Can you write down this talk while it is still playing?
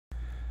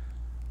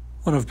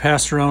One of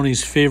Pastor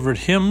Aune's favorite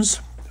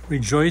hymns,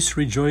 Rejoice,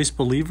 Rejoice,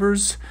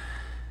 Believers,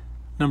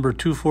 number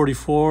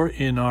 244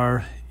 in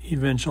our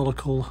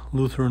Evangelical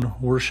Lutheran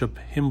Worship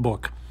Hymn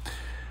Book.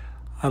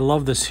 I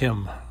love this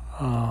hymn.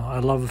 I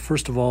love,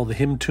 first of all, the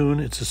hymn tune.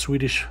 It's a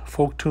Swedish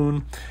folk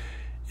tune.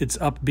 It's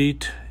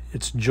upbeat.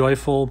 It's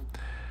joyful.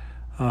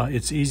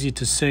 It's easy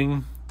to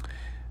sing.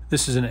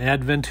 This is an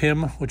Advent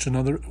hymn, which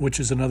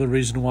is another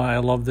reason why I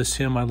love this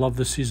hymn. I love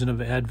the season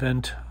of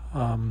Advent.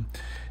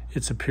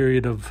 It's a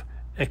period of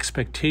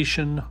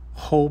expectation,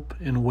 hope,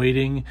 and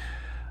waiting.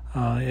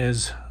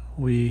 As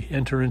we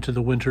enter into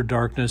the winter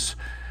darkness,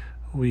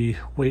 we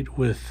wait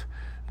with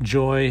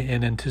joy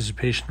and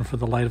anticipation for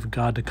the light of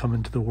God to come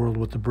into the world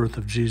with the birth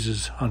of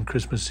Jesus on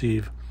Christmas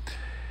Eve.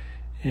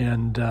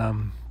 And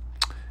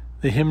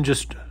the hymn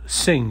just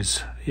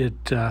sings.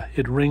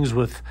 It rings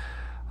with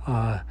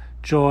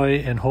joy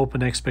and hope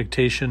and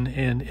expectation,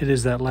 and it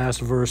is that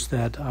last verse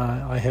that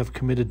I have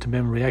committed to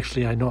memory.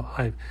 Actually, I know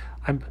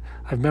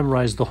I've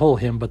memorized the whole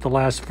hymn, but the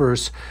last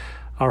verse,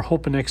 our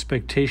hope and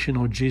expectation,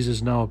 O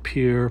Jesus, now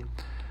appear.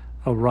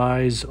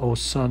 Arise, O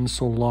Son,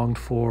 so longed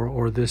for,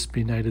 o'er this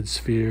benighted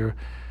sphere.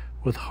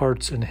 With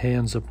hearts and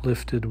hands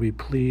uplifted, we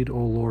plead, O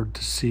Lord,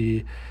 to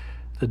see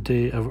the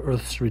day of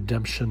earth's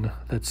redemption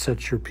that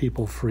sets your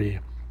people free.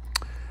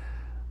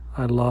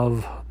 I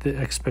love the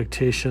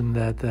expectation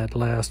that that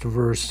last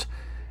verse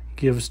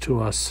gives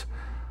to us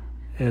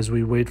as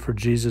we wait for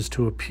Jesus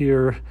to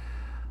appear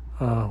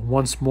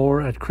once more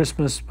at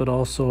Christmas, but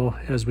also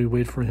as we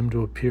wait for him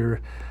to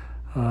appear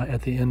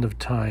at the end of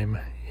time.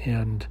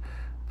 And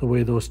the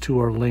way those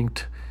two are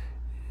linked,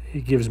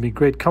 it gives me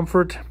great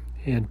comfort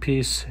and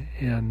peace,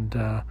 and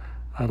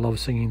I love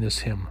singing this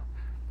hymn.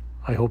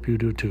 I hope you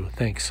do too.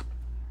 Thanks.